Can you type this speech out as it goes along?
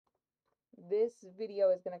this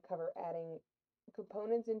video is going to cover adding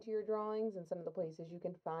components into your drawings and some of the places you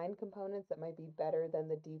can find components that might be better than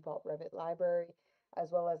the default Revit library, as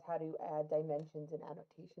well as how to add dimensions and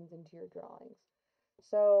annotations into your drawings.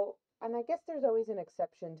 So, and I guess there's always an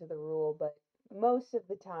exception to the rule, but most of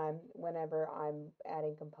the time, whenever I'm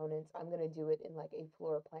adding components, I'm going to do it in like a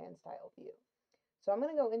floor plan style view. So I'm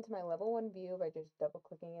going to go into my level 1 view by just double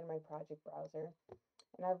clicking in my project browser.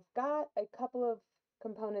 And I've got a couple of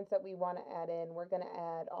components that we want to add in. We're going to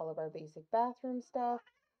add all of our basic bathroom stuff,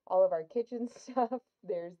 all of our kitchen stuff.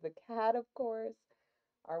 There's the cat, of course,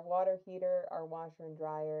 our water heater, our washer and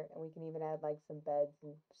dryer, and we can even add like some beds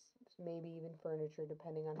and maybe even furniture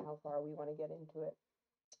depending on how far we want to get into it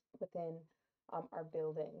within our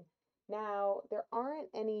building. Now, there aren't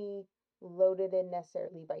any loaded in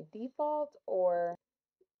necessarily by default, or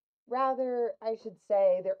rather, I should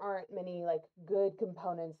say there aren't many like good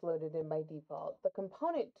components loaded in by default. The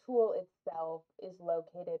component tool itself is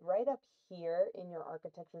located right up here in your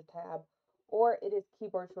architecture tab, or it is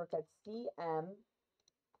keyboard shortcut CM.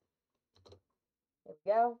 There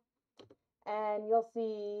we go. And you'll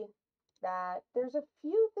see that there's a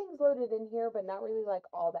few things loaded in here, but not really like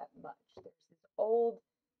all that much. There's this old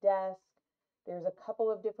desk. There's a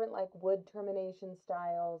couple of different like wood termination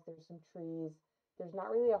styles. There's some trees. There's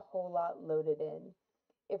not really a whole lot loaded in.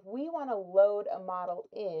 If we want to load a model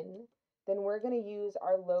in, then we're going to use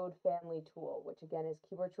our load family tool, which again is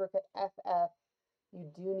keyboard shortcut FF. You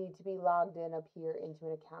do need to be logged in up here into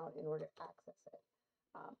an account in order to access it.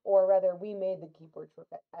 Or rather, we made the keyboard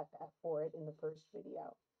shortcut FF for it in the first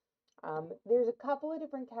video. There's a couple of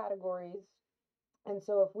different categories. And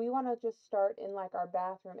so if we want to just start in like our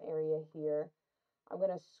bathroom area here, I'm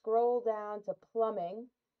going to scroll down to plumbing,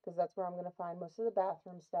 because that's where I'm going to find most of the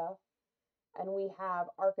bathroom stuff. And we have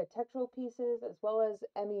architectural pieces as well as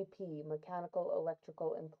MEP, mechanical,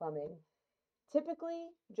 electrical, and plumbing. Typically,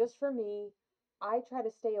 just for me, I try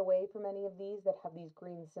to stay away from any of these that have these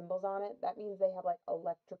green symbols on it. That means they have like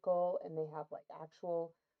electrical and they have like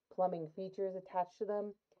actual plumbing features attached to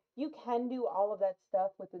them. You can do all of that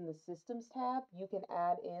stuff within the Systems tab. You can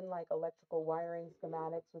add in like electrical wiring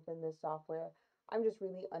schematics within this software. I'm just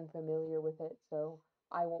really unfamiliar with it, so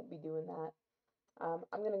I won't be doing that.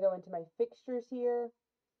 I'm going to go into my fixtures here,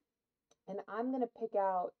 and I'm going to pick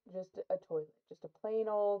out just a toilet, just a plain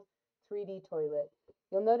old 3D toilet.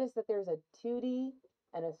 You'll notice that there's a 2D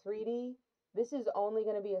and a 3D. This is only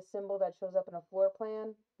going to be a symbol that shows up in a floor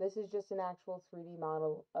plan. This is just an actual 3D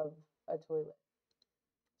model of a toilet.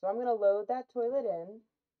 So I'm going to load that toilet in,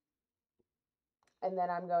 and then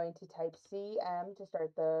I'm going to type CM to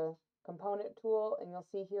start the component tool, and you'll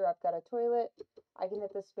see here I've got a toilet. I can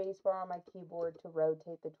hit the space bar on my keyboard to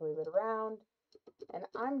rotate the toilet around, and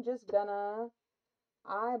I'm just gonna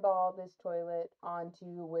eyeball this toilet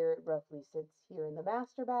onto where it roughly sits here in the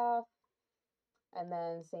master bath. And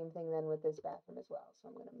then same thing then with this bathroom as well. So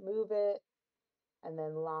I'm going to move it and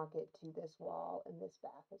then lock it to this wall in this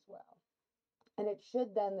bath as well. And it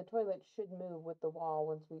should then, the toilet should move with the wall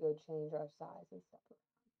once we go change our size and stuff.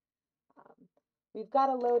 We've got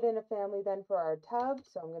to load in a family then for our tub.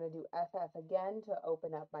 So I'm going to do FF again to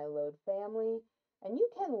open up my load family. And you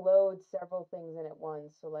can load several things in at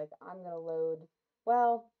once. So like I'm going to load,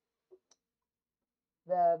 well,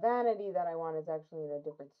 the vanity that I want is actually in a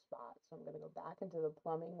different spot. So I'm going to go back into the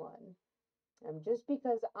plumbing one. And just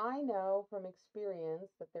because I know from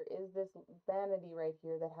experience that there is this vanity right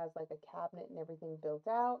here that has like a cabinet and everything built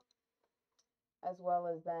out, as well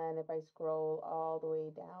as then if I scroll all the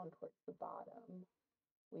way down towards the bottom,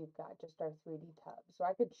 we've got just our 3D tub. So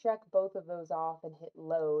I could check both of those off and hit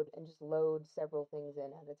load and just load several things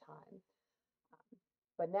in at a time.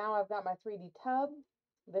 But now I've got my 3D tub.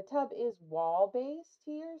 The tub is wall-based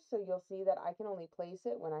here, so you'll see that I can only place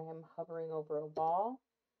it when I am hovering over a wall.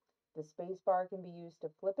 The space bar can be used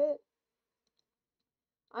to flip it.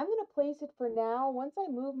 I'm going to place it for now. Once I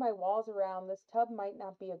move my walls around, this tub might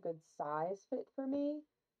not be a good size fit for me,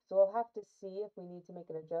 so we'll have to see if we need to make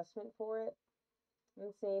an adjustment for it. And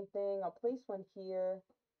the same thing, I'll place one here.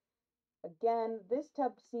 Again, this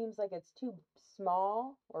tub seems like it's too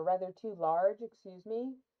small, or rather too large, excuse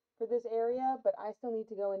me, for this area, but I still need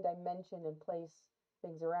to go in dimension and place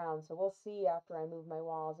things around. So we'll see after I move my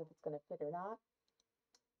walls if it's going to fit or not.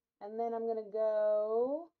 And then I'm going to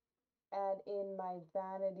go add in my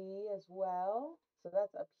vanity as well. So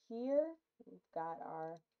that's up here. We've got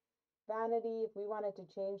our vanity. If we wanted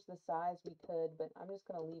to change the size, we could, but I'm just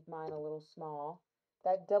going to leave mine a little small.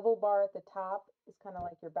 That double bar at the top is kind of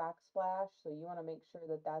like your backsplash, so you want to make sure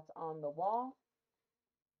that that's on the wall.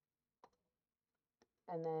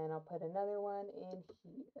 And then I'll put another one in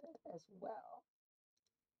here as well.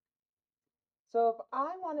 So if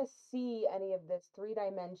I want to see any of this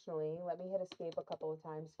three-dimensionally, let me hit escape a couple of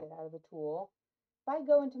times to get out of the tool. If I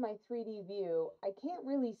go into my 3D view, I can't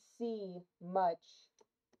really see much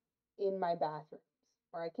in my bathrooms,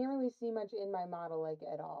 or I can't really see much in my model like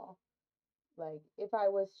at all. Like if I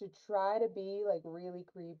was to try to be like really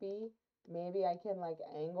creepy, maybe I can like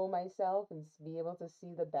angle myself and be able to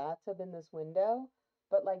see the bathtub in this window.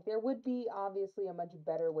 But like there would be obviously a much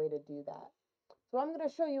better way to do that. So I'm going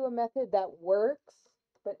to show you a method that works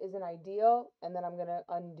but isn't ideal, and then I'm going to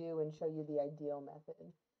undo and show you the ideal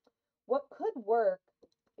method. What could work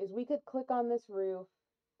is we could click on this roof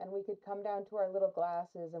and we could come down to our little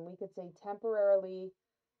glasses and we could say temporarily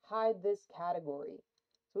hide this category.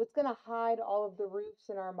 So it's going to hide all of the roofs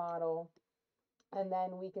in our model, and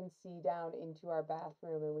then we can see down into our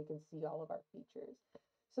bathroom and we can see all of our features.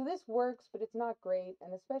 So this works, but it's not great.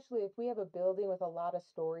 And especially if we have a building with a lot of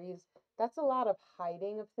stories, that's a lot of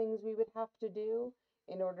hiding of things we would have to do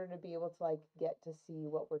in order to be able to like get to see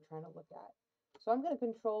what we're trying to look at. So I'm going to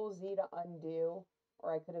Control Z to undo,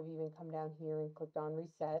 or I could have even come down here and clicked on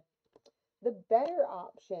reset. The better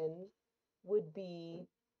option would be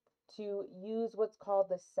to use what's called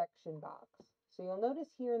the section box. So you'll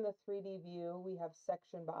notice here in the 3D view, we have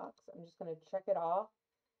section box. I'm just going to check it off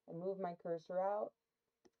and move my cursor out.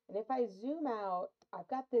 And if I zoom out, I've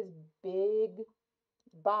got this big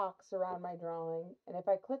box around my drawing. And if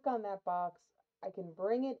I click on that box, I can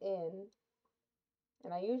bring it in.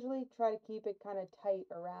 And I usually try to keep it kind of tight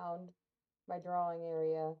around my drawing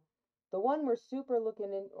area. The one we're super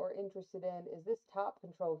looking in or interested in is this top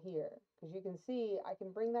control here, because you can see I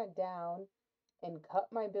can bring that down and cut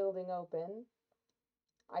my building open.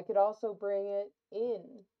 I could also bring it in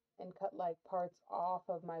and cut like parts off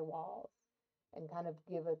of my walls and kind of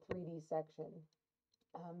give a 3D section.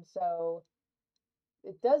 So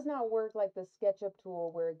it does not work like the SketchUp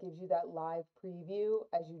tool where it gives you that live preview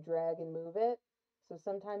as you drag and move it. So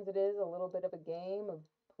sometimes it is a little bit of a game of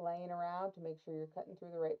playing around to make sure you're cutting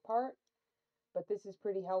through the right part. But this is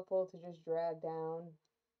pretty helpful to just drag down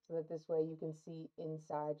so that this way you can see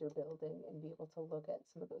inside your building and be able to look at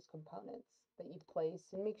some of those components that you've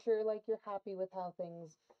placed and make sure like you're happy with how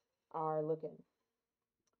things are looking.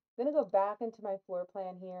 I'm going to go back into my floor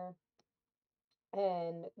plan here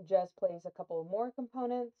and just place a couple more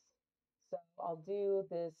components. So I'll do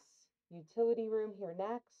this utility room here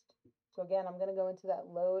next. So again, I'm going to go into that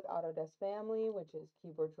load Autodesk family, which is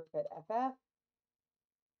keyboard shortcut FF.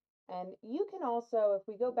 And you can also, if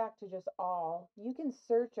we go back to just all, you can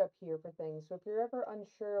search up here for things. So if you're ever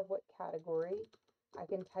unsure of what category, I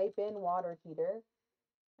can type in water heater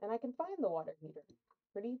and I can find the water heater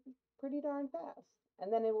pretty darn fast.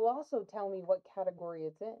 And then it will also tell me what category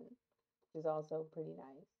it's in, which is also pretty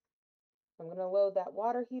nice. I'm going to load that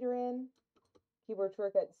water heater in, keyboard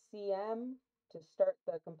shortcut CM to start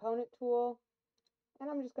the component tool, and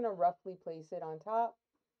I'm just going to roughly place it on top.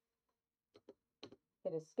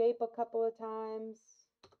 Hit escape a couple of times,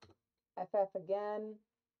 FF again.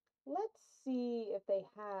 Let's see if they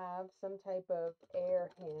have some type of air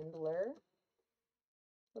handler.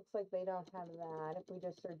 Looks like they don't have that. If we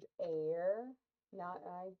just search air, not,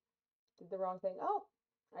 I did the wrong thing. Oh,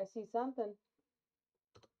 I see something.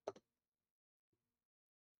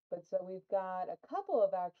 But so we've got a couple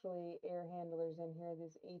of actually air handlers in here,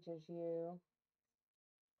 this HSU.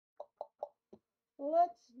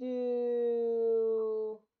 Let's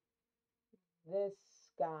do this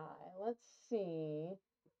guy. Let's see.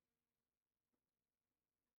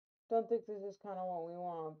 Don't think this is kind of what we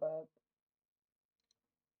want, but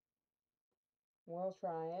we'll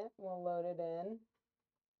try it. We'll load it in.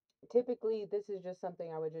 Typically, this is just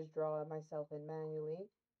something I would just draw myself in manually.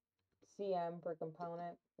 CM per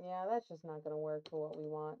component. Yeah, that's just not going to work for what we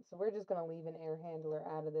want. So we're just going to leave an air handler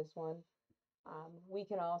out of this one. We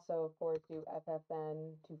can also, of course, do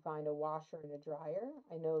FFN to find a washer and a dryer.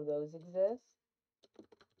 I know those exist.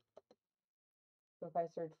 So if I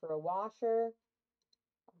search for a washer,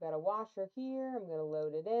 I've got a washer here. I'm going to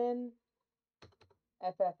load it in.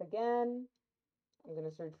 FF again. I'm going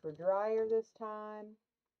to search for dryer this time.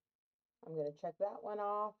 I'm going to check that one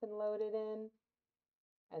off and load it in.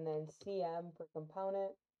 And then CM for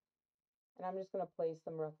component. And I'm just going to place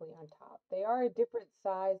them roughly on top. They are a different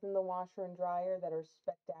size than the washer and dryer that are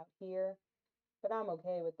specced out here, but I'm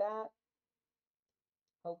okay with that.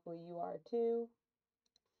 Hopefully you are too.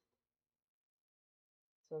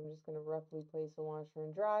 So I'm just going to roughly place a washer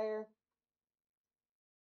and dryer.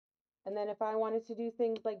 And then if I wanted to do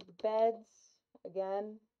things like beds,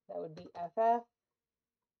 again, that would be FF.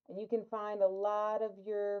 And you can find a lot of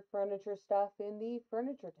your furniture stuff in the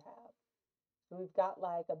furniture tab. So we've got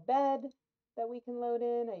like a bed, that we can load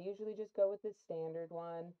in. I usually just go with the standard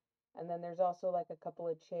one. And then there's also like a couple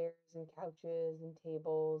of chairs and couches and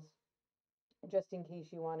tables, just in case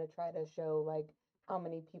you want to try to show like how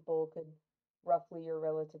many people could roughly or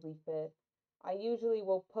relatively fit. I usually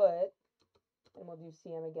will put, and we'll do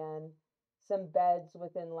CM again, some beds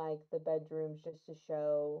within like the bedrooms just to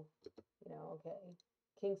show, okay,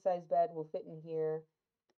 king size bed will fit in here.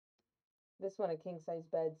 This one, a king size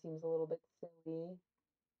bed, seems a little bit silly.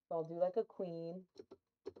 So I'll do like a queen.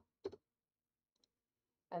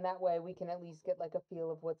 And that way we can at least get like a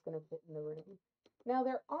feel of what's going to fit in the room. Now,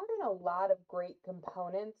 there aren't a lot of great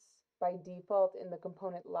components by default in the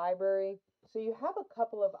component library, so you have a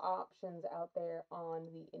couple of options out there on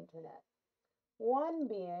the internet. One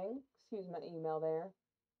being, excuse my email there,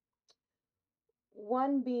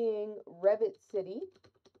 one being Revit City.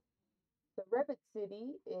 So Revit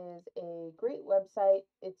City is a great website.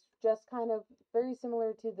 It's just kind of very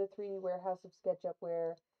similar to the 3D Warehouse of SketchUp,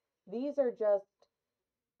 where these are just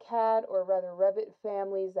CAD, or rather Revit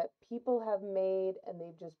families that people have made and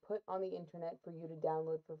they've just put on the internet for you to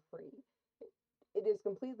download for free. It is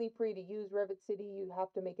completely free to use Revit City. You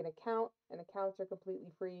have to make an account, and accounts are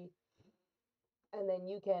completely free. And then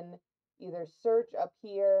you can either search up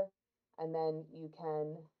here, and then you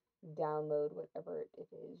can download whatever it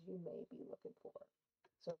is you may be looking for.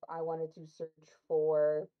 So if I wanted to search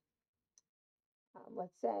for,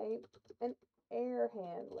 let's say, an air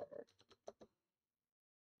handler.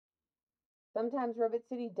 Sometimes Revit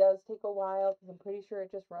City does take a while because I'm pretty sure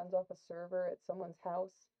it just runs off a server at someone's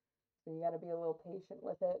house. So you got to be a little patient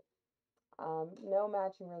with it. No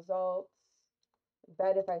matching results.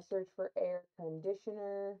 Bet if I search for air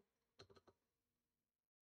conditioner,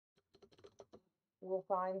 we'll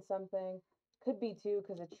find something. Could be too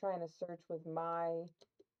because it's trying to search with my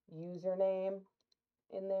username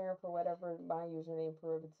in there for whatever my username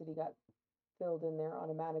for Revit City got filled in there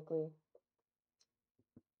automatically.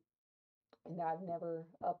 And I've never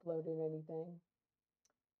uploaded anything.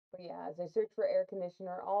 But yeah, as I search for air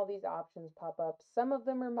conditioner, all these options pop up. Some of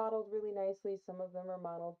them are modeled really nicely, some of them are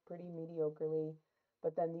modeled pretty mediocrely,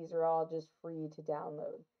 but then these are all just free to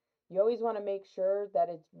download. You always want to make sure that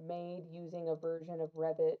it's made using a version of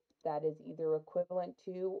Revit that is either equivalent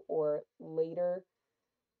to or later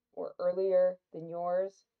or earlier than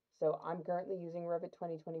yours. So I'm currently using Revit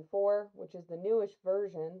 2024, which is the newest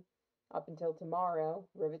version up until tomorrow.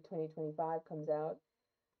 Revit 2025 comes out.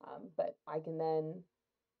 But I can then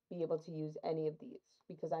be able to use any of these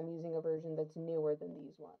because I'm using a version that's newer than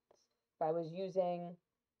these ones. If I was using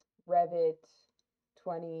Revit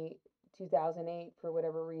 2008 for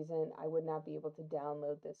whatever reason, I would not be able to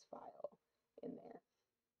download this file in there.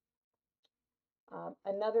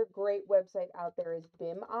 Another great website out there is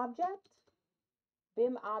BIM Object.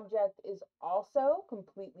 BIM Object is also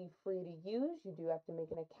completely free to use. You do have to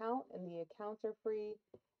make an account, and the accounts are free.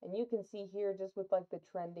 And you can see here, just with like the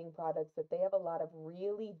trending products, that they have a lot of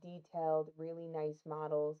really detailed, really nice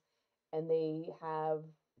models, and they have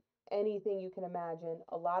anything you can imagine.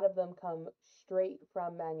 A lot of them come straight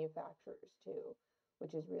from manufacturers too,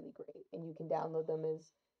 which is really great. And you can download them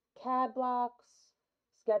as CAD blocks,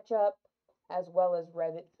 SketchUp, as well as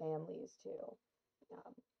Revit families too.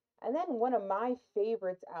 Um, and then one of my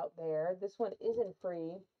favorites out there, this one isn't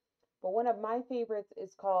free, but one of my favorites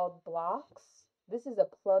is called Blocks. This is a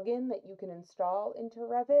plugin that you can install into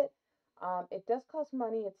Revit. It does cost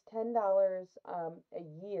money. It's $10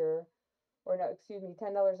 a year, or no, excuse me,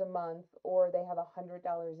 $10 a month, or they have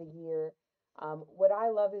 $100 a year. What I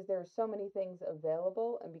love is there are so many things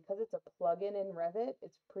available, and because it's a plugin in Revit,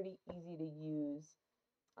 it's pretty easy to use.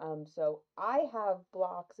 So I have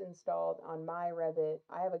Blocks installed on my Revit.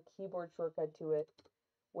 I have a keyboard shortcut to it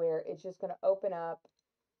where it's just going to open up,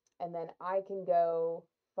 and then I can go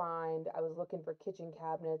find, I was looking for kitchen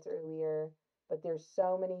cabinets earlier, but there's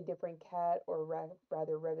so many different CAD, or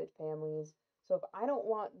rather Revit families. So if I don't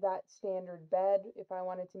want that standard bed, if I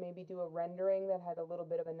wanted to maybe do a rendering that had a little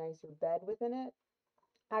bit of a nicer bed within it,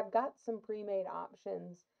 I've got some pre-made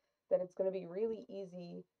options that it's going to be really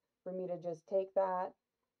easy for me to just take that.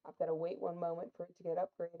 I've got to wait one moment for it to get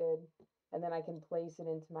upgraded, and then I can place it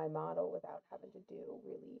into my model without having to do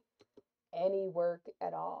really any work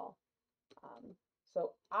at all. Um,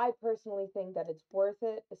 so I personally think that it's worth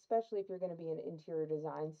it, especially if you're going to be an interior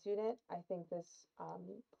design student. I think this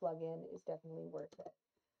plugin is definitely worth it.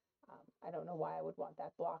 I don't know why I would want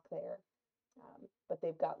that block there, but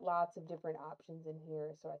they've got lots of different options in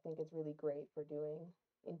here. So I think it's really great for doing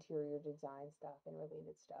interior design stuff and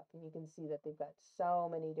related stuff. And you can see that they've got so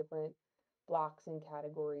many different blocks and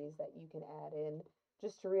categories that you can add in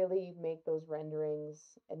just to really make those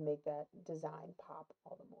renderings and make that design pop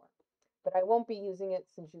all the more. but I won't be using it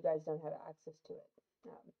since you guys don't have access to it.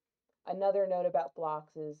 Another note about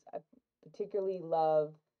blocks is I particularly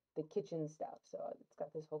love the kitchen stuff. So it's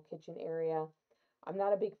got this whole kitchen area. I'm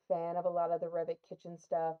not a big fan of a lot of the Revit kitchen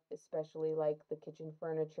stuff, especially like the kitchen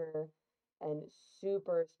furniture and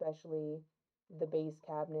super especially the base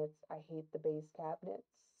cabinets. I hate the base cabinets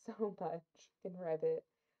so much in Revit.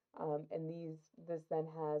 And this then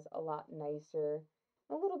has a lot nicer,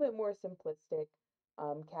 a little bit more simplistic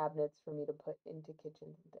cabinets for me to put into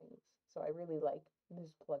kitchens and things. So I really like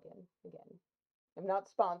this plugin again. I'm not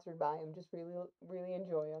sponsored by them, just really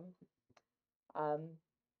enjoy them. Um,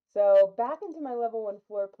 so back into my level 1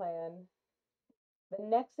 floor plan. The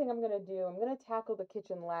next thing I'm going to do, I'm going to tackle the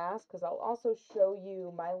kitchen last because I'll also show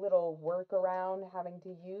you my little workaround having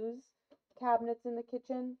to use cabinets in the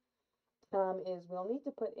kitchen. Is we'll need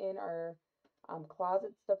to put in our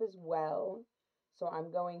closet stuff as well. So I'm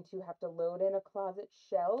going to have to load in a closet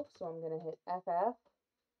shelf. So I'm going to hit FF.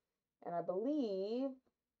 And I believe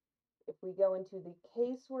if we go into the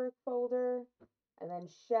casework folder and then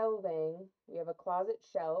shelving, we have a closet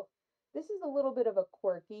shelf. This is a little bit of a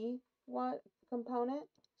quirky one component.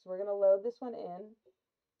 So we're going to load this one in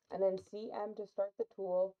and then CM to start the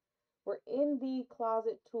tool. We're in the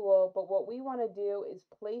closet tool, but what we want to do is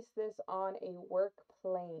place this on a work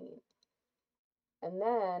plane. And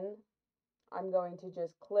then I'm going to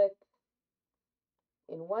just click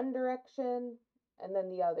in one direction and then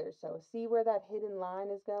the other. So see where that hidden line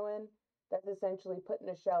is going? That's essentially putting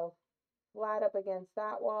a shelf flat up against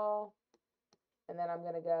that wall. And then I'm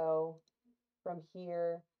going to go from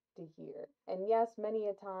here to here. And yes, many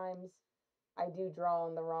a times I do draw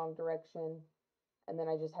in the wrong direction and then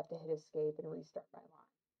I just have to hit escape and restart my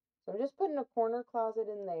line. So I'm just putting a corner closet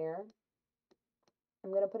in there.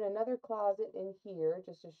 I'm going to put another closet in here,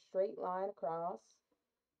 just a straight line across.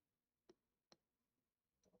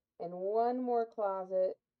 And one more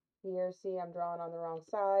closet here. See, I'm drawing on the wrong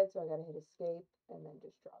side, so I got to hit escape and then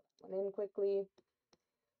just draw that one in quickly.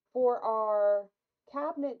 For our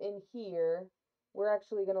cabinet in here, we're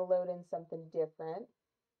actually going to load in something different.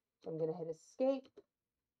 So I'm going to hit escape,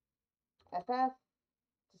 FF,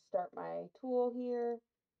 to start my tool here.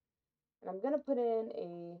 And I'm going to put in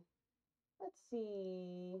a, let's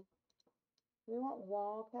see, do we want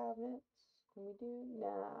wall cabinets? Can we do?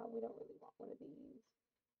 Nah, we don't really want one of these.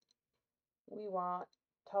 We want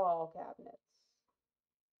tall cabinets.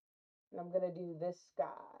 And I'm going to do this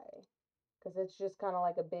sky because it's just kind of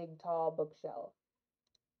like a big, tall bookshelf.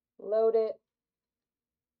 Load it.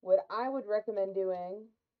 What I would recommend doing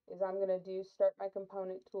is I'm going to do start my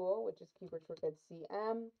component tool, which is keyboard shortcut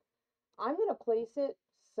CM. I'm going to place it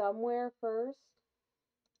somewhere first,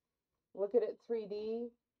 look at it 3D,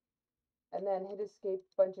 and then hit escape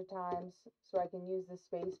a bunch of times so I can use the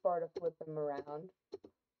space bar to flip them around.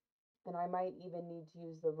 And I might even need to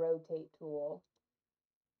use the rotate tool.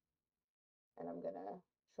 And I'm going to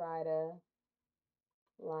try to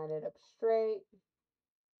line it up straight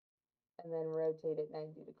and then rotate it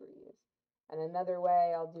 90 degrees. And another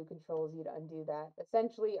way I'll do Control Z to undo that.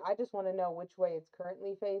 Essentially, I just want to know which way it's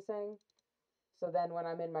currently facing. So then when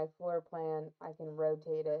I'm in my floor plan, I can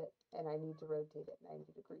rotate it, and I need to rotate it 90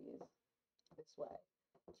 degrees this way.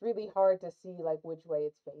 It's really hard to see like which way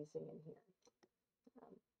it's facing in here.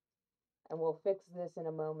 And we'll fix this in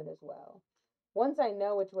a moment as well. Once I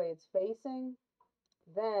know which way it's facing,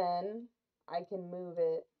 then I can move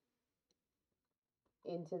it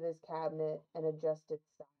into this cabinet and adjust its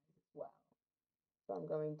size as well. So I'm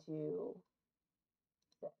going to,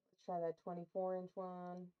 let's try that 24-inch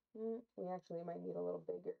one. We actually might need a little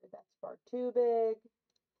bigger. That's far too big.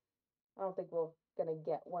 I don't think we're going to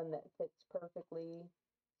get one that fits perfectly.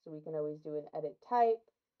 So we can always do an edit type,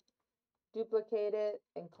 duplicate it,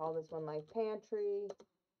 and call this one like pantry.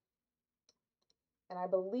 And I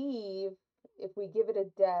believe if we give it a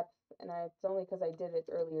depth, and it's only because I did it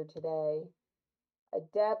earlier today, a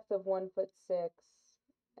depth of 1'6"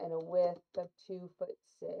 and a width of 2'6".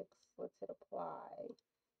 Let's hit apply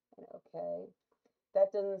and okay.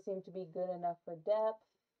 That doesn't seem to be good enough for depth.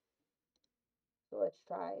 So let's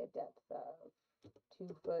try a depth of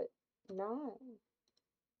 2'9".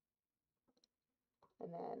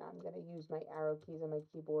 And then I'm going to use my arrow keys on my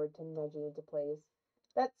keyboard to nudge it into place.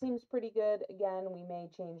 That seems pretty good. Again, we may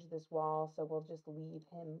change this wall, so we'll just leave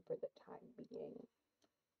him for the time being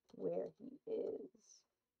where he is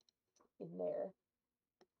in there.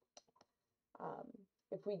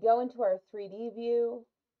 If we go into our 3D view,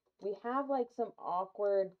 we have like some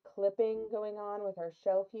awkward clipping going on with our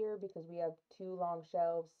shelf here because we have two long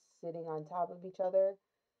shelves sitting on top of each other.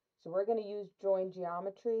 So we're going to use join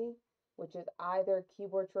geometry, which is either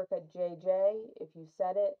keyboard shortcut JJ if you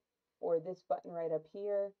set it, or this button right up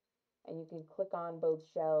here, and you can click on both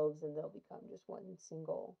shelves and they'll become just one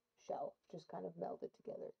single shelf, just kind of melded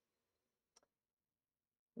together.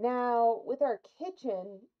 Now, with our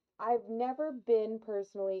kitchen, I've never been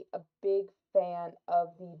personally a big fan of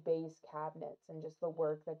the base cabinets and just the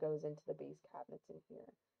work that goes into the base cabinets in here.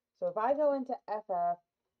 So if I go into FF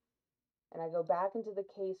and I go back into the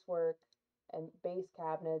casework and base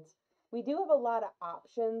cabinets, we do have a lot of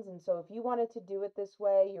options. And so if you wanted to do it this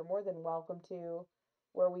way, you're more than welcome to,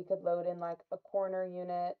 where we could load in like a corner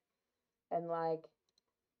unit and like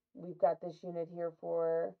we've got this unit here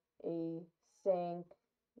for a sink.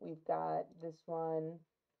 We've got this one.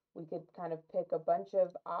 We could kind of pick a bunch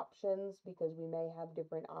of options because we may have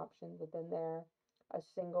different options within there. A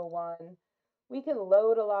single one. We can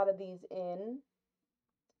load a lot of these in,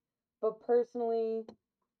 but personally,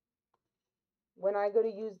 when I go to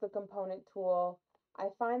use the component tool, I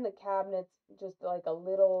find the cabinets just like a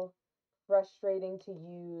little frustrating to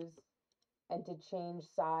use and to change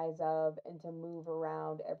size of and to move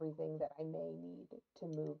around everything that I may need to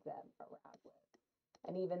move them around with.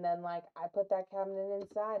 And even then, like, I put that cabinet in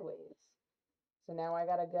sideways. So now I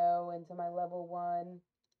gotta go into my level 1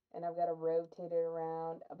 and I've got to rotate it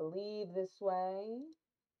around, I believe this way,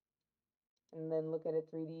 and then look at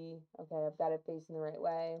it 3D. Okay, I've got it facing the right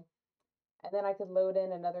way. And then I could load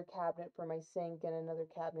in another cabinet for my sink and another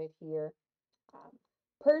cabinet here. Um,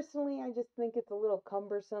 Personally, I just think it's a little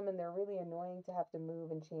cumbersome and they're really annoying to have to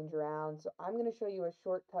move and change around. So I'm going to show you a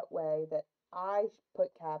shortcut way that I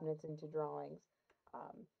put cabinets into drawings,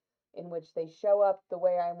 um, in which they show up the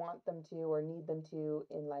way I want them to or need them to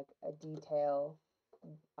in like a detail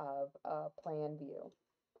of a plan view.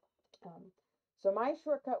 Um, so my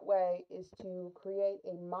shortcut way is to create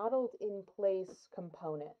a modeled in place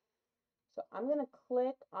component. So I'm going to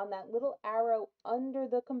click on that little arrow under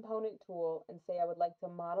the component tool and say I would like to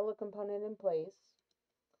model a component in place.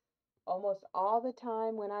 Almost all the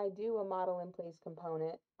time when I do a model in place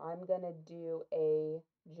component, I'm going to do a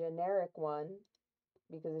generic one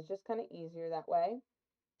because it's just kind of easier that way.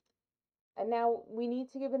 And now we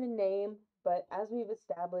need to give it a name, but as we've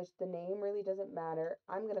established, the name really doesn't matter.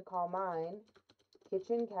 I'm going to call mine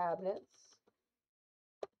Kitchen Cabinets.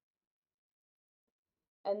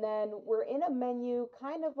 And then we're in a menu,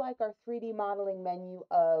 kind of like our 3D modeling menu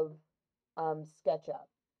of SketchUp.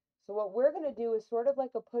 So what we're going to do is sort of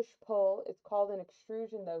like a push-pull. It's called an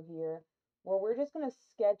extrusion though here, where we're just going to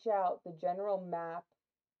sketch out the general map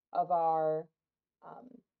of our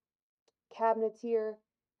cabinets here,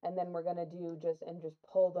 and then we're going to do just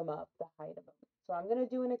pull them up, the height of them. So I'm going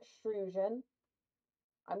to do an extrusion.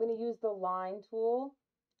 I'm going to use the line tool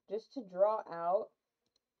just to draw out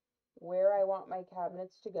where I want my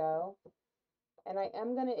cabinets to go. And I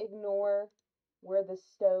am going to ignore where the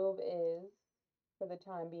stove is for the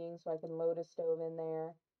time being so I can load a stove in there.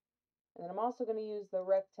 And then I'm also going to use the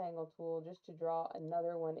rectangle tool just to draw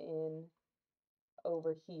another one in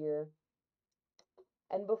over here.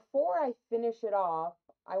 And before I finish it off,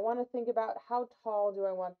 I want to think about how tall do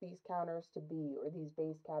I want these counters to be or these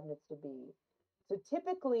base cabinets to be. So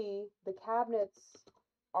typically the cabinets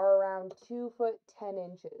are around 2 foot 10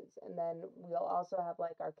 inches. And then we'll also have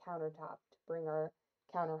like our countertop to bring our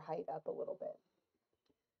counter height up a little bit.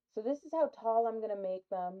 So this is how tall I'm going to make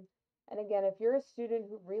them. And again, if you're a student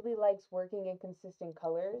who really likes working in consistent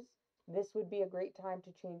colors, this would be a great time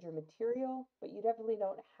to change your material, but you definitely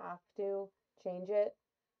don't have to change it,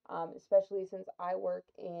 especially since I work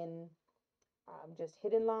in just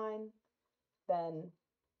hidden line, then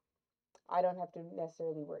I don't have to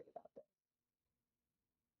necessarily worry about that.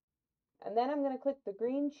 And then I'm going to click the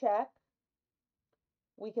green check.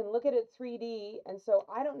 We can look at it 3D, and so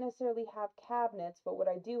I don't necessarily have cabinets, but what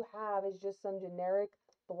I do have is just some generic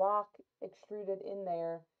block extruded in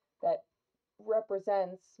there that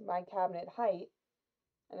represents my cabinet height.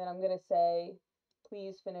 And then I'm going to say,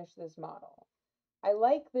 please finish this model. I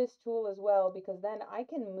like this tool as well because then I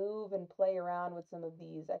can move and play around with some of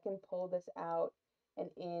these. I can pull this out and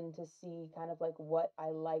in to see kind of like what I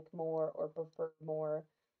like more or prefer more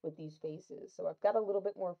with these faces. So I've got a little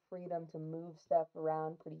bit more freedom to move stuff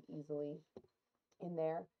around pretty easily in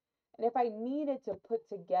there. And if I needed to put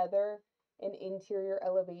together an interior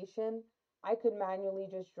elevation, I could manually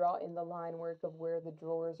just draw in the line work of where the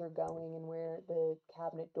drawers are going and where the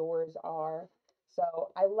cabinet doors are.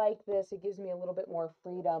 So I like this. It gives me a little bit more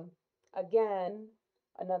freedom. Again,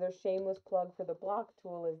 another shameless plug for the block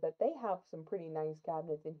tool is that they have some pretty nice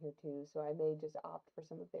cabinets in here too. So I may just opt for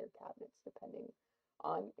some of their cabinets depending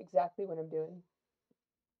on exactly what I'm doing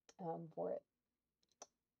for it.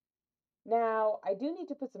 Now, I do need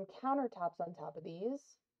to put some countertops on top of these.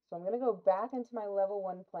 So I'm going to go back into my level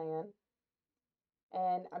 1 plan,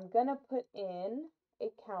 and I'm going to put in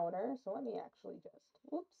a counter. So let me actually just,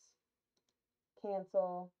 whoops,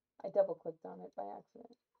 cancel. I double clicked on it by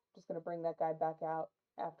accident. Just going to bring that guy back out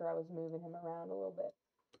after I was moving him around a little bit.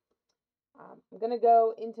 I'm going to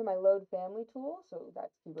go into my load family tool. So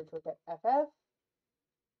that's keyboard shortcut FF.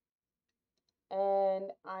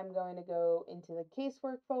 And I'm going to go into the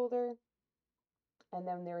casework folder. And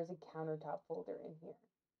then there is a countertop folder in here.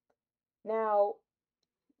 Now,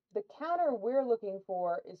 the counter we're looking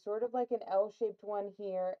for is sort of like an L-shaped one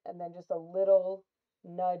here, and then just a little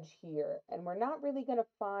nudge here. And we're not really going to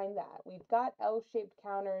find that. We've got L-shaped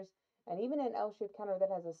counters, and even an L-shaped counter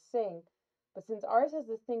that has a sink. But since ours has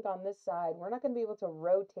the sink on this side, we're not going to be able to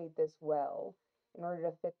rotate this well in order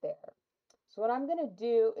to fit there. So what I'm going to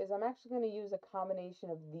do is I'm actually going to use a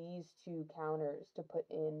combination of these two counters to put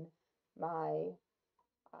in my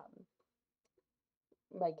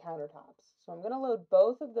my countertops. So I'm going to load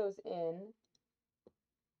both of those in.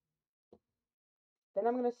 Then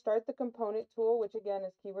I'm going to start the component tool, which again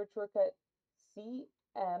is keyboard shortcut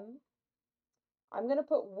CM. I'm going to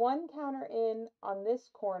put one counter in on this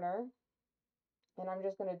corner, and I'm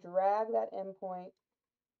just going to drag that endpoint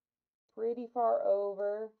pretty far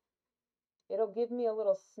over. It'll give me a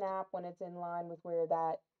little snap when it's in line with where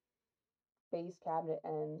that base cabinet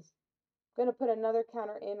ends. I'm going to put another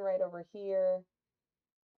counter in right over here,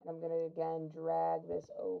 and I'm going to again drag this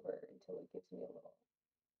over until it gives me a little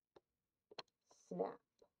snap.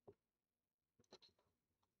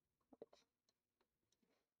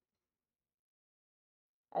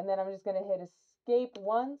 And then I'm just going to hit escape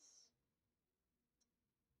once.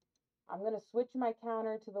 I'm going to switch my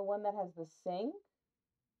counter to the one that has the sink.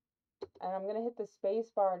 And I'm going to hit the space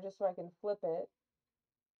bar just so I can flip it.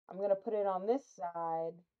 I'm going to put it on this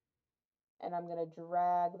side. And I'm going to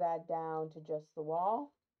drag that down to just the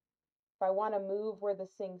wall. If I want to move where the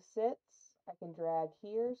sink sits, I can drag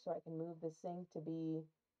here so I can move the sink to be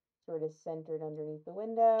sort of centered underneath the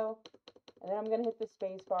window. And then I'm going to hit the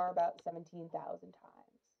space bar about 17,000 times.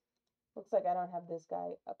 Looks like I don't have this guy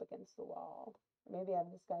up against the wall. Maybe I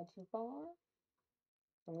have this guy too far.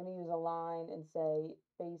 I'm going to use a line and say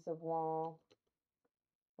face of wall.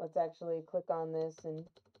 Let's actually click on this and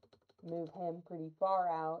move him pretty far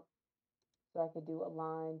out. So I could do a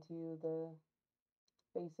line to the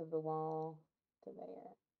face of the wall to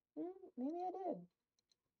there. Maybe I did.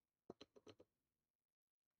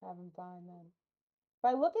 Have him fine then. If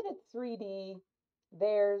I look at it 3D,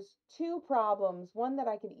 there's two problems. One that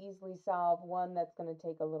I could easily solve, one that's going to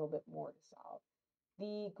take a little bit more to solve.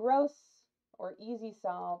 The gross or easy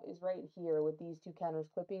solve is right here with these two counters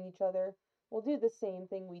clipping each other. We'll do the same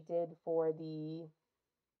thing we did for the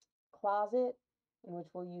closet, in which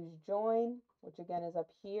we'll use join, which again is up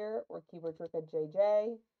here, or keyboard shortcut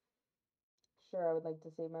JJ. Sure, I would like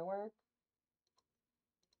to save my work.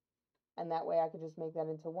 And that way I could just make that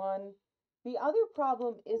into one. The other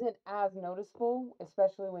problem isn't as noticeable,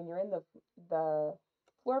 especially when you're in the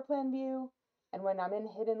floor plan view and when I'm in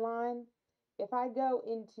hidden line. If I go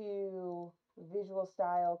into visual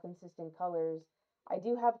style, consistent colors, I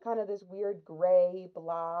do have kind of this weird gray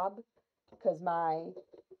blob because my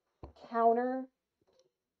counter,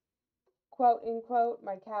 quote unquote,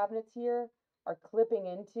 my cabinets here are clipping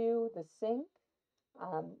into the sink.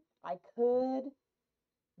 I could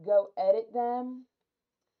go edit them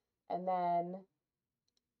and then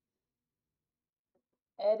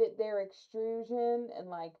edit their extrusion and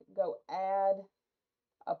like go add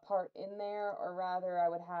a part in there, or rather I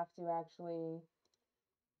would have to actually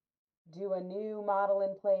do a new model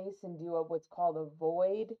in place and do what's called a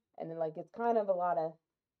void, and then like it's kind of a lot of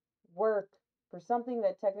work for something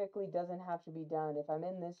that technically doesn't have to be done. If I'm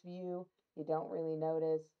in this view, you don't really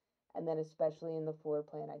notice, and then especially in the floor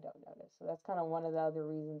plan I don't notice. So that's kind of one of the other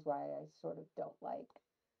reasons why I sort of don't like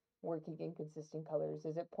working in consistent colors,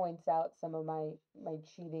 is it points out some of my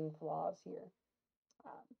cheating flaws here.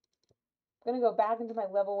 I'm going to go back into my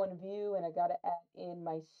level 1 view, and I got to add in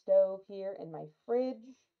my stove here and my fridge.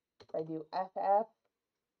 If I do FF,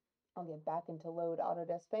 I'll get back into load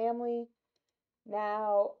Autodesk family.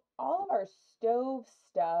 Now, all of our stove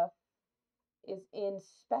stuff is in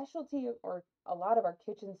specialty, or a lot of our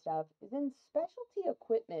kitchen stuff is in specialty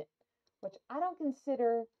equipment, which I don't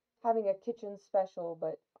consider having a kitchen special,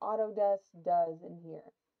 but Autodesk does in here.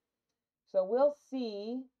 So we'll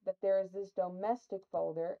see that there is this domestic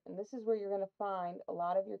folder, and this is where you're going to find a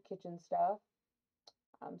lot of your kitchen stuff.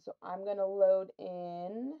 So I'm going to load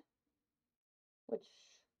in, which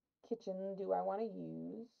kitchen do I want to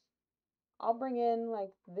use? I'll bring in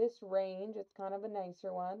like this range. It's kind of a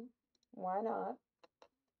nicer one. Why not?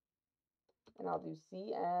 and I'll do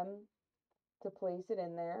CM to place it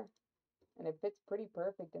in there, and it fits pretty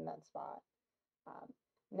perfect in that spot.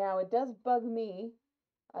 Now it does bug me.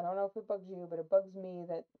 I don't know if it bugs you, but it bugs me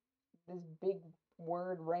that this big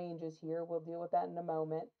word range is here. We'll deal with that in a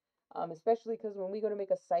moment. Especially because when we go to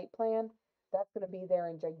make a site plan, that's going to be there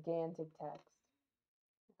in gigantic text.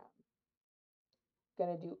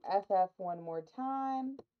 Going to do FF one more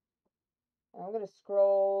time. And I'm going to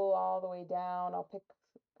scroll all the way down. I'll pick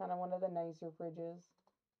kind of one of the nicer fridges.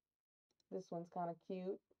 This one's kind of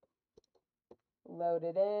cute. Load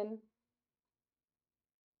it in.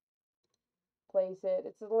 Place it.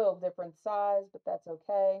 It's a little different size, but that's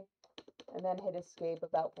okay. And then hit escape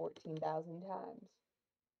about 14,000 times.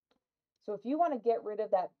 So if you want to get rid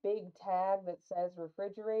of that big tag that says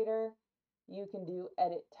refrigerator, you can do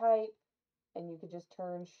edit type, and you could just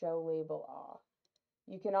turn show label off.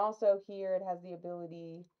 You can also, here it has the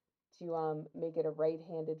ability to make it a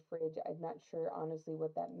right-handed fridge. I'm not sure honestly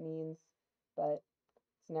what that means, but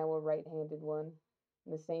it's now a right-handed one.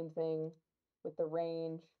 And the same thing with the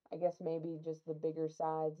range. I guess maybe just the bigger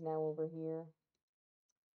sides now over here.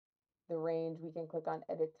 The range, we can click on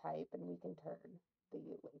edit type and we can turn the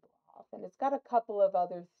label off. And it's got a couple of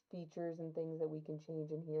other features and things that we can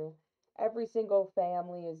change in here. Every single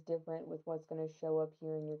family is different with what's going to show up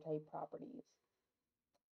here in your type properties.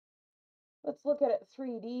 Let's look at it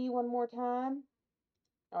 3D one more time.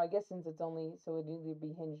 Oh, I guess since it's only, so it'd either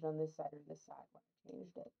be hinged on this side or this side when I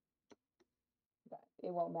changed it. But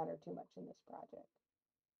it won't matter too much in this project.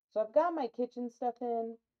 So I've got my kitchen stuff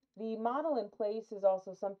in. The model in place is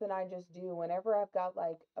also something I just do whenever I've got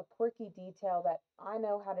like a quirky detail that I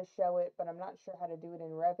know how to show it, but I'm not sure how to do it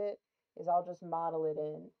in Revit, is I'll just model it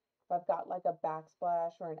in. If I've got like a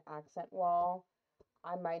backsplash or an accent wall,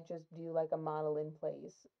 I might just do like a model in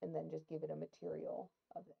place and then just give it a material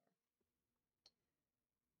of it.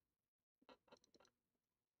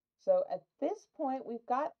 So at this point, we've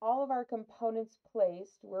got all of our components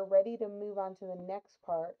placed. We're ready to move on to the next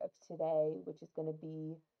part of today, which is going to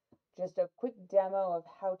be just a quick demo of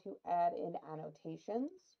how to add in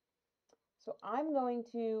annotations. So I'm going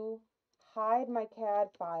to hide my CAD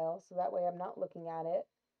file so that way I'm not looking at it.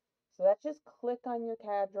 So that's just click on your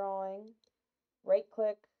CAD drawing, right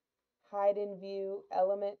click, hide in view,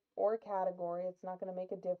 element or category. It's not going to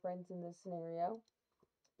make a difference in this scenario.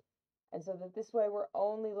 And so that this way we're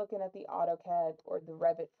only looking at the AutoCAD or the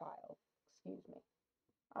Revit file. Excuse me.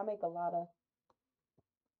 I make a lot of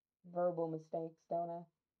verbal mistakes, don't I?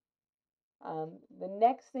 The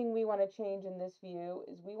next thing we want to change in this view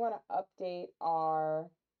is we want to update our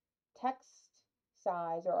text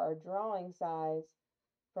size or our drawing size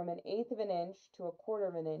from 1/8 of an inch to 1/4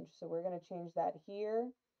 of an inch. So we're going to change that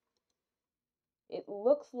here. It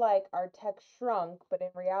looks like our text shrunk, but in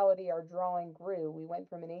reality our drawing grew. We went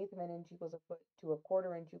from 1/8 of an inch equals a foot to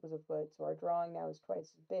 1/4 inch equals a foot. So our drawing now is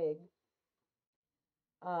twice as big.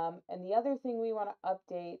 And the other thing we want to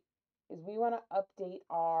update is we want to update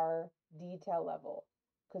our detail level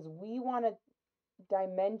because we want to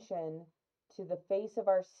dimension to the face of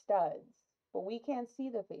our studs, but we can't see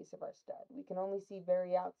the face of our stud. We can only see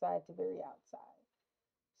very outside to very outside.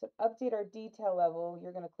 So to update our detail level,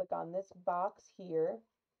 you're going to click on this box here.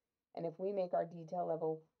 And if we make our detail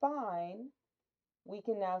level fine, we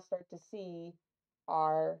can now start to see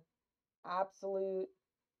our absolute,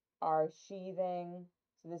 our sheathing.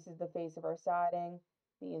 So this is the face of our siding,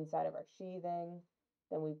 the inside of our sheathing.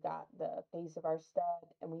 Then we've got the face of our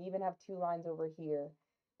stud, and we even have 2 lines over here.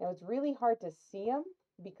 Now it's really hard to see them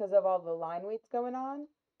because of all the line weights going on.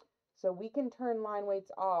 So we can turn line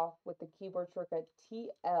weights off with the keyboard shortcut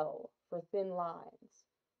TL for thin lines,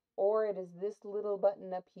 or it is this little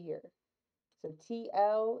button up here. So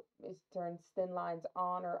TL turns thin lines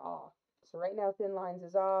on or off. So right now thin lines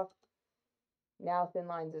is off. Now thin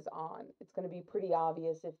lines is on. It's going to be pretty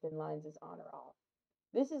obvious if thin lines is on or off.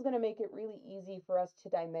 This is going to make it really easy for us to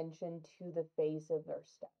dimension to the face of our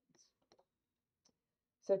studs.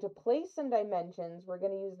 So to place some dimensions, we're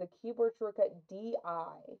going to use the keyboard shortcut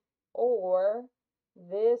DI or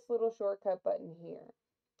this little shortcut button here.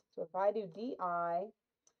 So if I do DI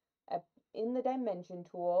in the dimension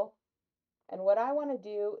tool, and what I want to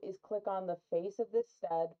do is click on the face of this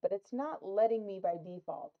stud, but it's not letting me by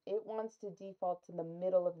default. It wants to default to the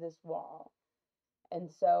middle of this wall.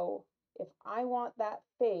 And so if I want that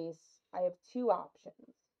face, I have 2 options.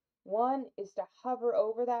 One is to hover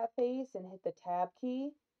over that face and hit the tab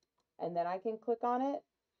key, and then I can click on it.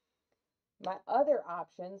 My other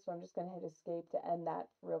option, so I'm just going to hit escape to end that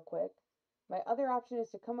real quick. My other option is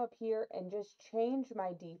to come up here and just change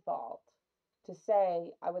my default to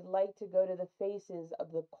say I would like to go to the faces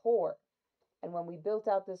of the core. And when we built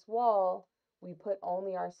out this wall, we put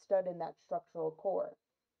only our stud in that structural core.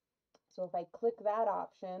 So if I click that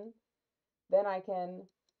option, then I can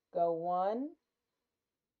go one,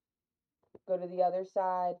 go to the other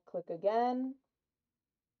side, click again,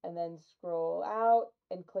 and then scroll out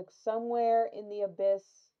and click somewhere in the abyss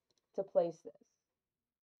to place this.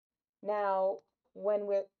 Now,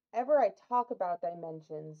 whenever I talk about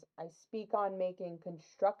dimensions, I speak on making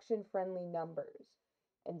construction-friendly numbers.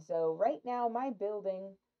 And so right now, my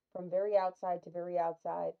building from very outside to very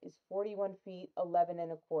outside is 41 feet, 11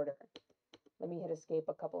 and a quarter. Let me hit escape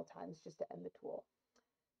a couple of times just to end the tool.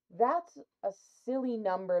 That's a silly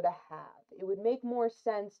number to have. It would make more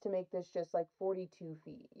sense to make this just like 42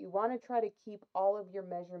 feet. You want to try to keep all of your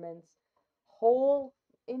measurements whole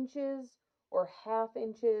inches or half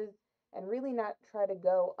inches, and really not try to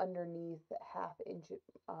go underneath half inch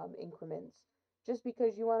increments, just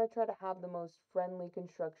because you want to try to have the most friendly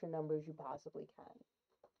construction numbers you possibly can.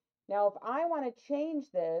 Now, if I want to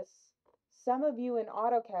change this, some of you in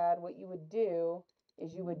AutoCAD, what you would do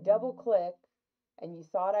is you would double click, and you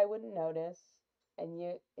thought I wouldn't notice, and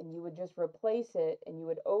you would just replace it, and you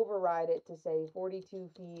would override it to say 42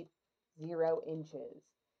 feet 0 inches.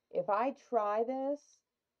 If I try this,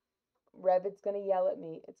 Revit's going to yell at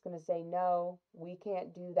me. It's going to say, no, we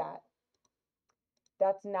can't do that.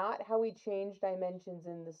 That's not how we change dimensions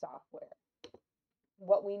in the software.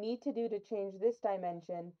 What we need to do to change this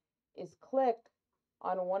dimension is click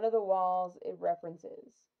on one of the walls it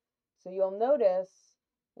references. So you'll notice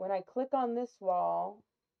when I click on this wall,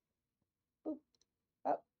 boop,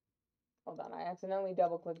 oh, hold on, I accidentally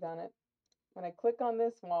double clicked on it. When I click on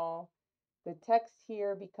this wall, the text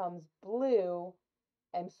here becomes blue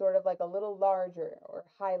and sort of like a little larger or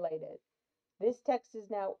highlighted. This text is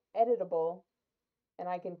now editable, and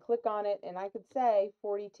I can click on it and I could say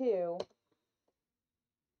 42.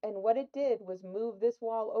 And what it did was move this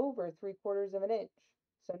wall over 3/4 of an inch.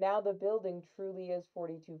 So now the building truly is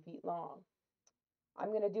 42 feet long. I'm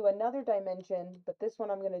going to do another dimension, but this one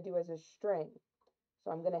I'm going to do as a string.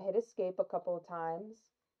 So I'm going to hit escape a couple of times.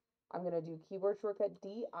 I'm going to do keyboard shortcut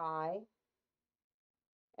DI,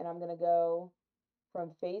 and I'm going to go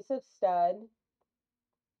from face of stud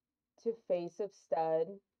to face of stud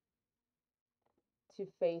to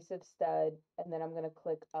face of stud, and then I'm going to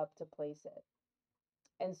click up to place it.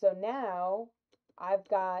 And so now I've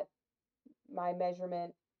got my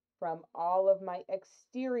measurement from all of my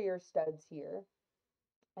exterior studs here.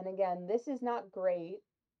 And again, this is not great.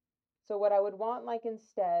 So what I would want like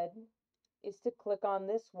instead is to click on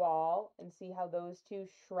this wall and see how those two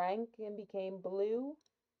shrank and became blue.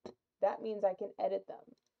 That means I can edit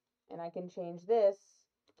them. And I can change this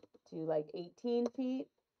to like 18 feet.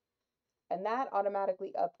 And that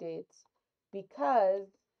automatically updates, because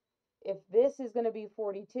if this is going to be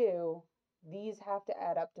 42, these have to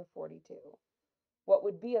add up to 42. What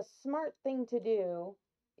would be a smart thing to do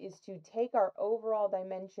is to take our overall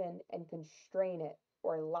dimension and constrain it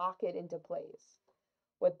or lock it into place.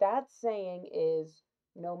 What that's saying is,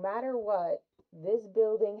 no matter what, this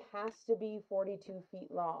building has to be 42 feet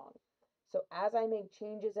long. So as I make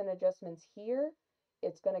changes and adjustments here,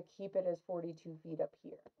 it's going to keep it as 42 feet up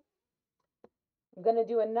here. I'm going to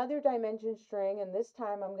do another dimension string, and this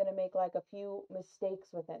time I'm going to make like a few mistakes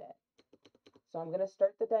within it. So I'm going to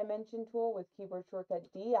start the dimension tool with keyboard shortcut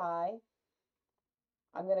DI.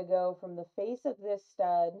 I'm going to go from the face of this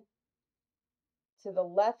stud to the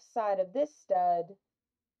left side of this stud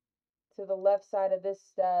to the left side of this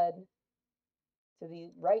stud to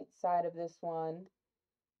the right side of this one,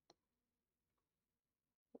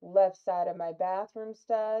 left side of my bathroom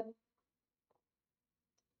stud.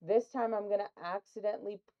 This time I'm going to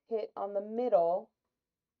accidentally hit on the middle,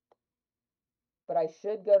 but I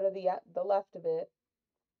should go to the left of it.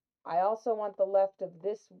 I also want the left of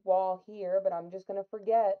this wall here, but I'm just going to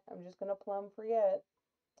forget. I'm just going to plumb forget.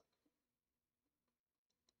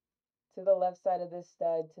 To the left side of this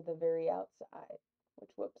stud to the very outside, which,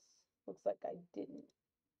 whoops, looks like I didn't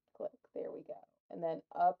click. There we go. And then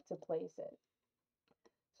up to place it.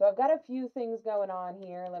 So I've got a few things going on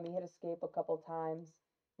here. Let me hit escape a couple times.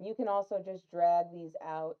 You can also just drag these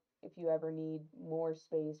out if you ever need more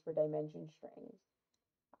space for dimension strings.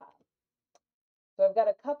 So I've got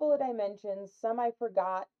a couple of dimensions. Some I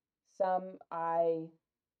forgot, some I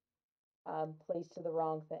placed to the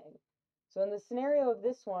wrong thing. So in the scenario of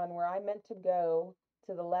this one where I meant to go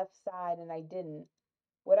to the left side and I didn't,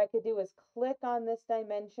 what I could do is click on this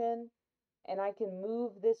dimension, and I can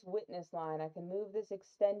move this witness line. I can move this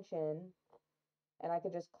extension, and I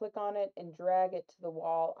could just click on it and drag it to the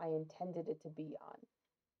wall I intended it to be on.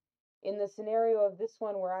 In the scenario of this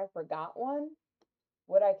one where I forgot one,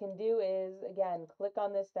 what I can do is, again, click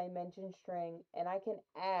on this dimension string and I can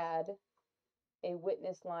add a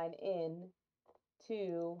witness line in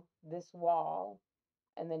to this wall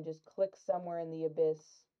and then just click somewhere in the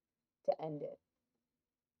abyss to end it.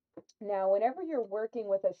 Now, whenever you're working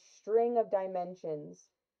with a string of dimensions,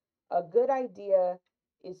 a good idea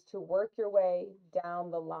is to work your way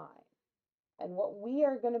down the line. And what we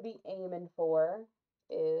are going to be aiming for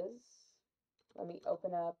is, let me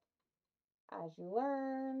open up As You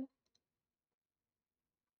Learn.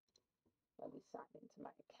 Let me sign into my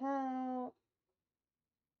account.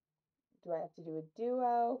 Do I have to do a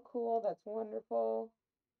duo? Cool, that's wonderful.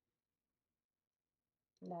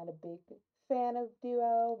 Not a big fan of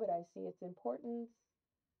duo, but I see its importance.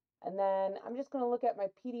 And then I'm just going to look at my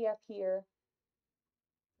PDF here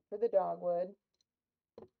for the Dogwood.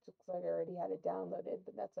 Looks like I already had it downloaded,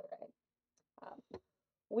 but that's all right.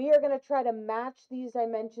 We are going to try to match these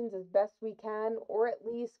dimensions as best we can, or at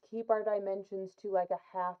least keep our dimensions to like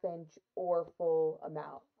a 1/2 inch or full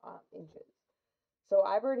amount, inches. So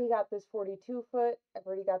I've already got this 42 foot, I've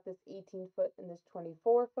already got this 18 foot and this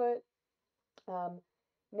 24 foot.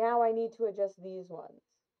 Now I need to adjust these ones.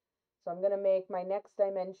 So I'm going to make my next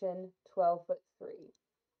dimension 12 foot 3.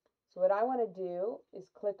 So what I want to do is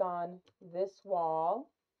click on this wall,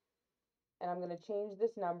 and I'm going to change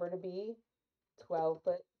this number to be 12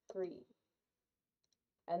 foot 3.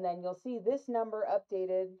 And then you'll see this number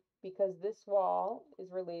updated because this wall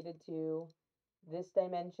is related to this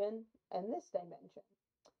dimension and this dimension.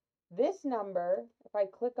 This number, if I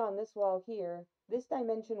click on this wall here, this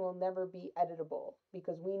dimension will never be editable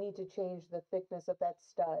because we need to change the thickness of that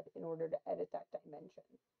stud in order to edit that dimension.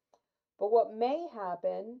 But what may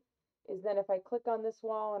happen is then if I click on this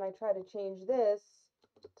wall and I try to change this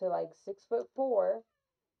to like 6 foot 4,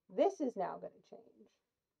 this is now going to change.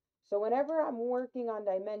 So whenever I'm working on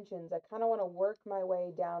dimensions, I kind of want to work my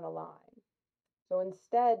way down a line. So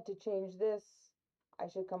instead, to change this, I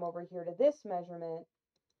should come over here to this measurement,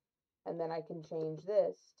 and then I can change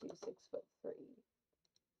this to 6 foot 3.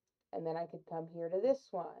 And then I could come here to this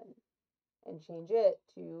one and change it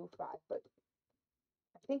to 5 foot.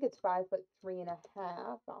 I think it's 5 foot 3 and a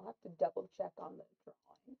half. I'll have to double check on the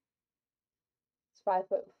drawing. It's 5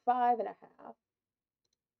 foot 5 and a half.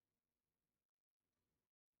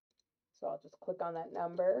 So I'll just click on that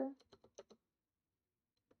number.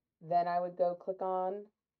 Then I would go click on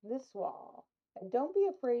this wall. And don't be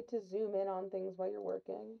afraid to zoom in on things while you're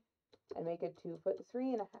working and make it 2 foot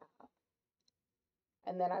 3 and a half.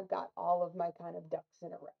 And then I've got all of my kind of ducks in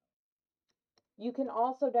a row. You can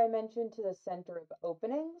also dimension to the center of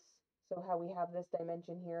openings. So how we have this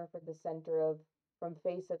dimension here for the center of from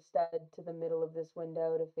face of stud to the middle of this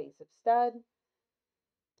window to face of stud.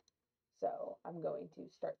 So I'm going to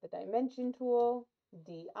start the dimension tool,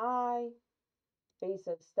 DI, face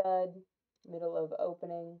of stud, middle of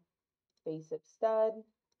opening, face of stud,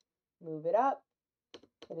 move it up,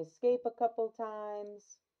 hit escape a couple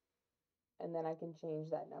times, and then I can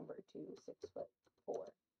change that number to 6 foot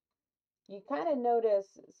 4. You kind of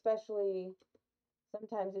notice, especially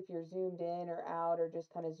sometimes if you're zoomed in or out or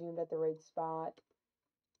just kind of zoomed at the right spot,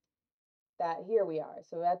 that here we are.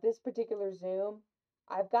 So at this particular zoom,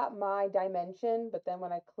 I've got my dimension, but then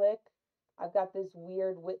when I click, I've got this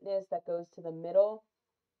weird witness that goes to the middle.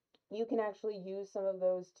 You can actually use some of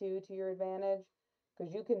those too to your advantage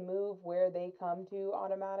because you can move where they come to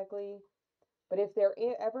automatically. But if they're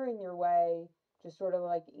ever in your way, just sort of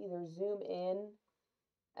like either zoom in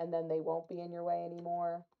and then they won't be in your way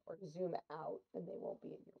anymore, or zoom out and they won't be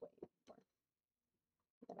in your way anymore.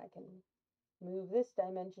 Then I can move this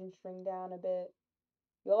dimension string down a bit.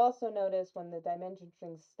 You'll also notice when the dimension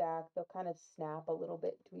strings stack, they'll kind of snap a little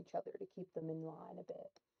bit to each other to keep them in line a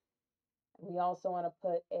bit. And we also want to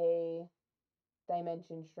put a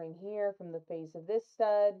dimension string here from the face of this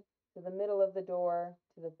stud to the middle of the door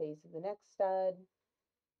to the face of the next stud.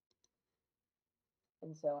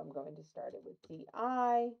 And so I'm going to start it with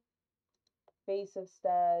DI, face of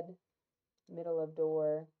stud, middle of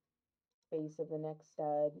door, face of the next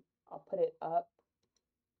stud. I'll put it up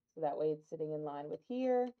so that way it's sitting in line with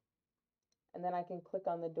here. And then I can click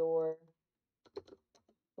on the door. I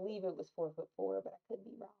believe it was 4 foot 4, but I could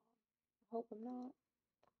be wrong. I hope I'm not.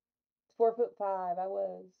 It's 4 foot 5. I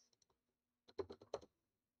was.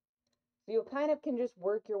 So you kind of can just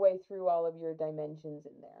work your way through all of your dimensions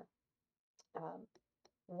in there.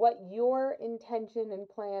 What your intention and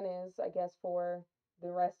plan is, I guess, for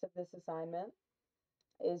the rest of this assignment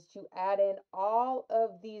is to add in all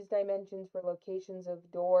of these dimensions for locations of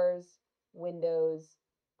doors, windows,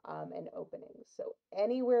 and openings. So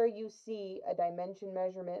anywhere you see a dimension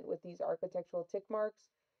measurement with these architectural tick marks,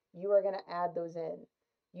 you are going to add those in.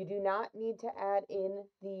 You do not need to add in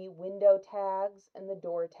the window tags and the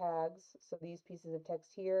door tags. So these pieces of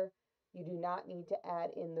text here, you do not need to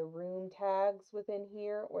add in the room tags within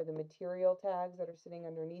here or the material tags that are sitting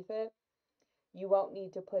underneath it. You won't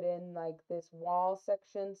need to put in like this wall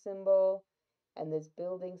section symbol and this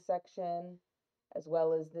building section, as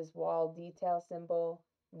well as this wall detail symbol.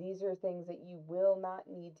 These are things that you will not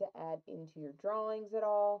need to add into your drawings at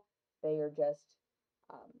all. They are just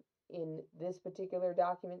um, in this particular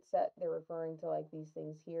document set, they're referring to like these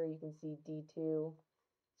things here. You can see D2. So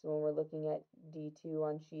when we're looking at D2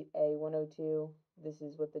 on sheet A102, this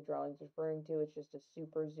is what the drawing's referring to. It's just a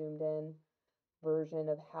super zoomed in version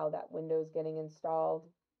of how that window is getting installed.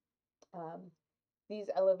 Um, these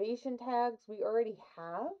elevation tags we already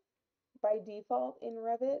have by default in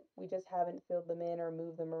Revit. We just haven't filled them in or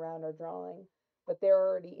moved them around our drawing, but they're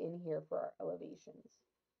already in here for our elevations.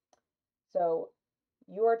 So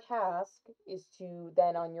your task is to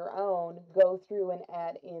then on your own go through and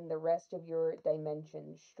add in the rest of your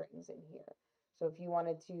dimension strings in here. So if you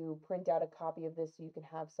wanted to print out a copy of this so you can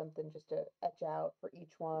have something just to etch out for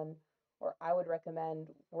each one, or I would recommend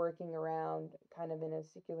working around kind of in a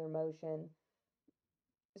circular motion.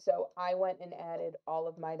 So I went and added all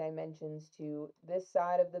of my dimensions to this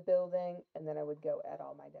side of the building, and then I would go add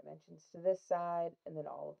all my dimensions to this side, and then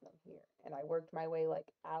all of them here. And I worked my way like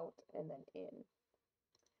out and then in.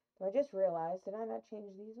 So I just realized, did I not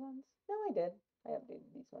change these ones? No, I did. I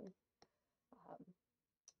updated these ones. Um,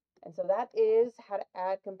 and so that is how to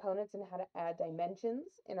add components and how to add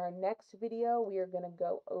dimensions. In our next video, we are going to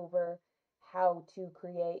go over how to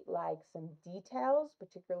create like some details,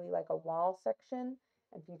 particularly like a wall section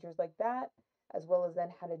and features like that, as well as then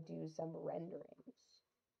how to do some rendering.